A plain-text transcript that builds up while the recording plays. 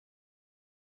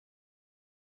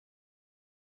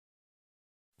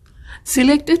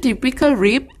Select a typical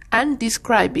rib and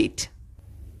describe it.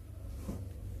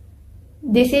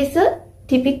 This is a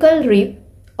typical rib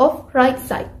of right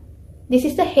side. This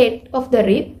is the head of the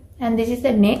rib, and this is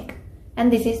the neck,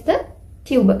 and this is the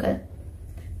tubercle.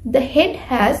 The head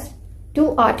has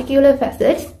two articular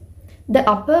facets. The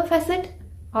upper facet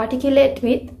articulates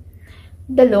with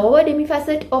the lower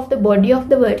demifacet of the body of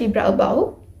the vertebra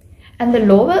above, and the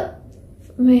lower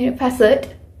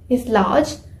facet is large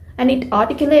and it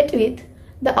articulates with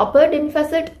the upper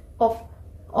demifacet of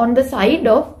on the side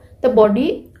of the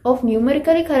body of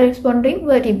numerically corresponding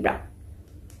vertebra.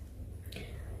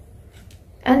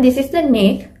 And this is the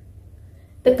neck,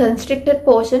 the constricted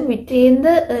portion between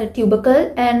the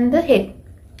tubercle and the head.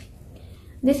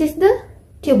 This is the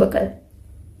tubercle.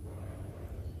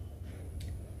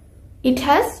 It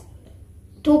has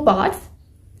two parts.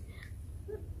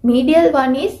 Medial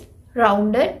one is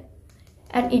rounded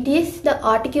and it is the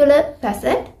articular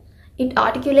facet. It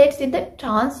articulates with the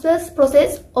transverse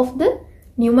process of the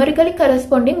numerically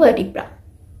corresponding vertebra.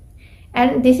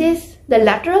 And this is the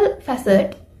lateral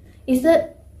facet is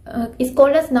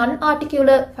called as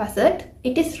non-articular facet.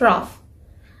 It is rough.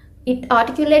 It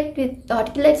articulates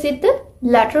with the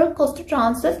lateral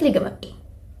costotransverse ligament.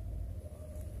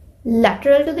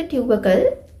 Lateral to the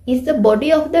tubercle is the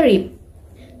body of the rib.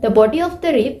 The body of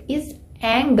the rib is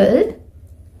angled,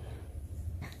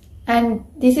 and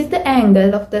this is the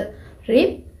angle of the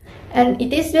rib, and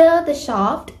it is where the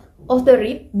shaft of the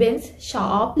rib bends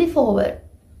sharply forward.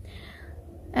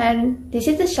 And this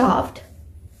is the shaft.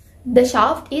 The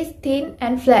shaft is thin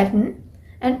and flattened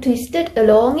and twisted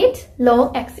along its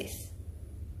long axis.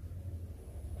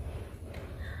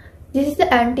 This is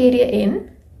the anterior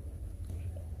end.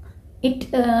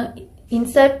 It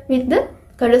inserts with the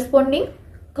corresponding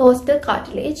costal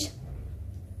cartilage.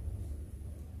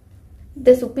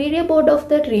 The superior border of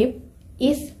the rib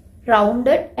is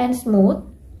rounded and smooth.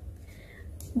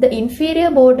 The inferior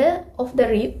border of the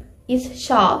rib is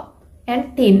sharp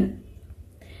and thin.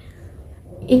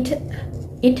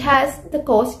 It has the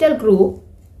costal groove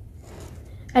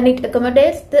and it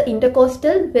accommodates the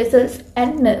intercostal vessels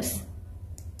and nerves.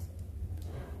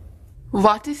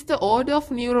 What is the order of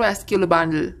neurovascular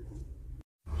bundle?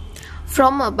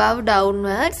 From above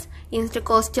downwards: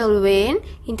 intercostal vein,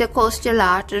 intercostal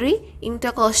artery,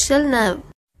 intercostal nerve.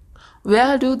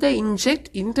 Where do they inject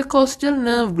intercostal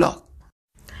nerve block?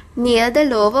 Near the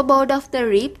lower border of the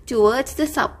rib towards the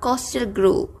subcostal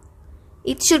groove.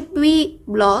 It should be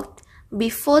blocked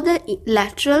before the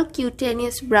lateral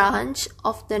cutaneous branch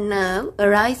of the nerve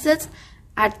arises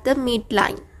at the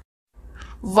midline.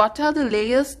 What are the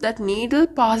layers that needle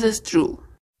passes through?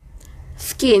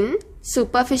 Skin,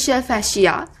 superficial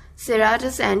fascia,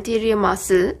 serratus anterior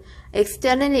muscle,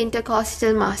 external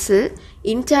intercostal muscle,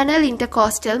 internal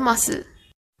intercostal muscle.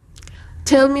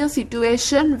 Tell me a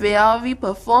situation where we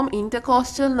perform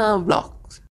intercostal nerve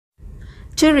blocks.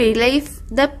 To relieve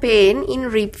the pain in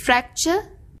rib fracture.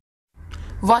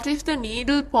 What if the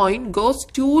needle point goes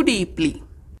too deeply?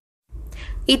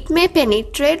 It may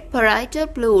penetrate parietal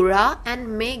pleura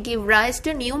and may give rise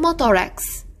to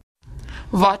pneumothorax.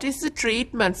 What is the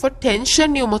treatment for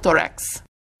tension pneumothorax?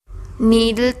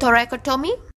 Needle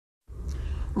thoracotomy.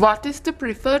 What is the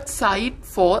preferred site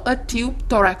for a tube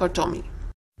thoracotomy?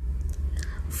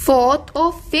 Fourth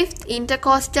or fifth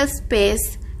intercostal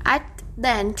space at the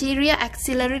anterior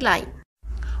axillary line.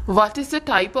 What is the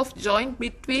type of joint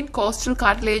between costal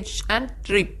cartilage and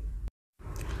rib?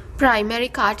 Primary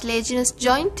cartilaginous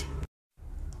joint.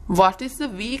 What is the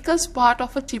weakest part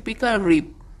of a typical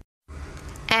rib?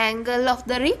 Angle of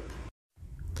the rib.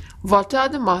 What are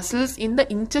the muscles in the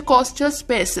intercostal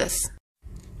spaces?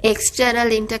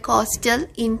 External intercostal,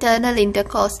 internal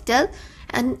intercostal,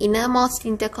 and innermost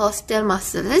intercostal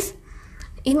muscles.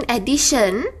 In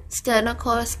addition,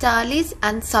 sternocostalis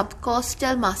and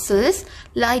subcostal muscles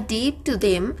lie deep to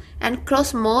them and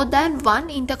cross more than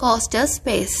one intercostal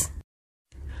space.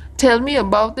 Tell me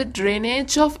about the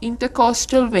drainage of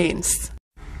intercostal veins.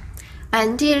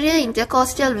 Anterior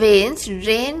intercostal veins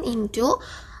drain into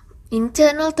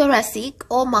internal thoracic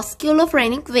or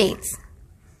musculophrenic veins.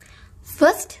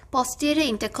 First, posterior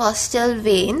intercostal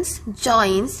veins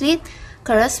joins with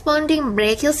corresponding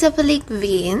brachiocephalic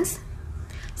veins.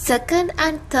 Second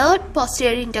and third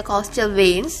posterior intercostal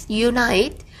veins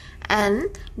unite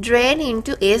and drain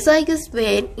into azygos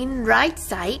vein in right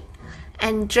side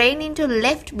and drain into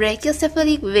left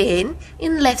brachiocephalic vein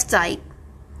in left side.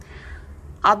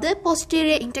 Other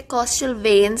posterior intercostal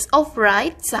veins of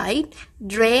right side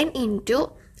drain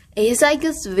into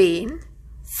azygos vein.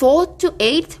 4th to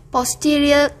 8th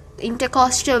posterior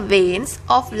intercostal veins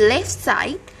of left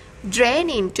side drain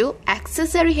into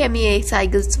accessory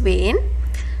hemiazygos vein.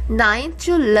 9th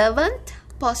to 11th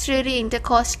posterior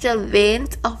intercostal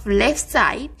veins of left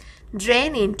side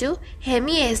drain into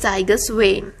hemiazygos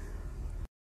vein.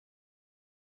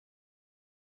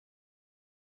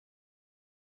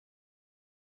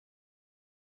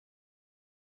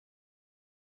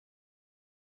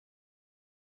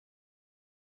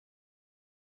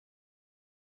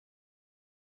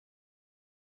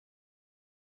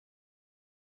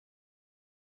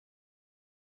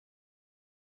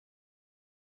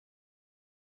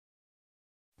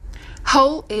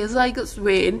 How azygos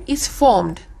vein is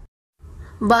formed?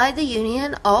 By the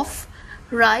union of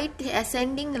right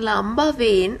ascending lumbar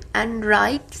vein and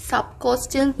right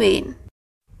subcostal vein.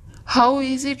 How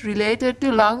is it related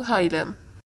to lung hilum?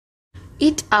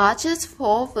 It arches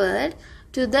forward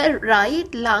to the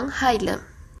right lung hilum.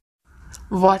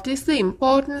 What is the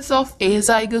importance of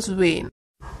azygos vein?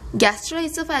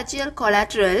 Gastroesophageal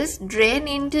collaterals drain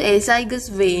into azygos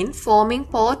vein, forming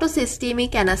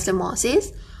portosystemic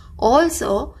anastomosis.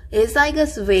 Also,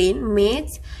 azygos vein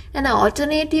makes an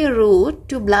alternative route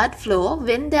to blood flow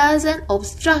when there is an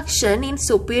obstruction in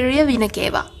superior vena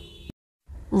cava.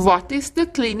 What is the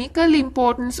clinical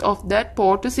importance of that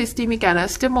portosystemic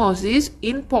anastomosis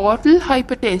in portal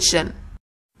hypertension?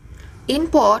 In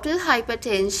portal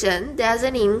hypertension, there is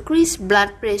an increased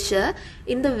blood pressure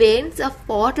in the veins of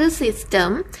portal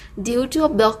system due to a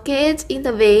blockage in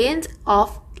the veins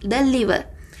of the liver.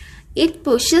 It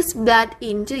pushes blood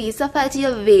into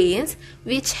esophageal veins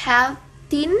which have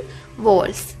thin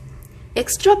walls.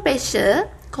 Extra pressure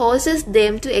causes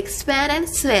them to expand and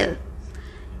swell.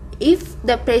 If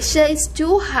the pressure is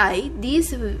too high,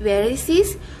 these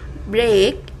varices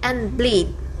break and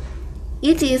bleed.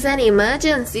 It is an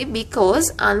emergency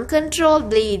because uncontrolled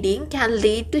bleeding can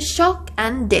lead to shock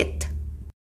and death.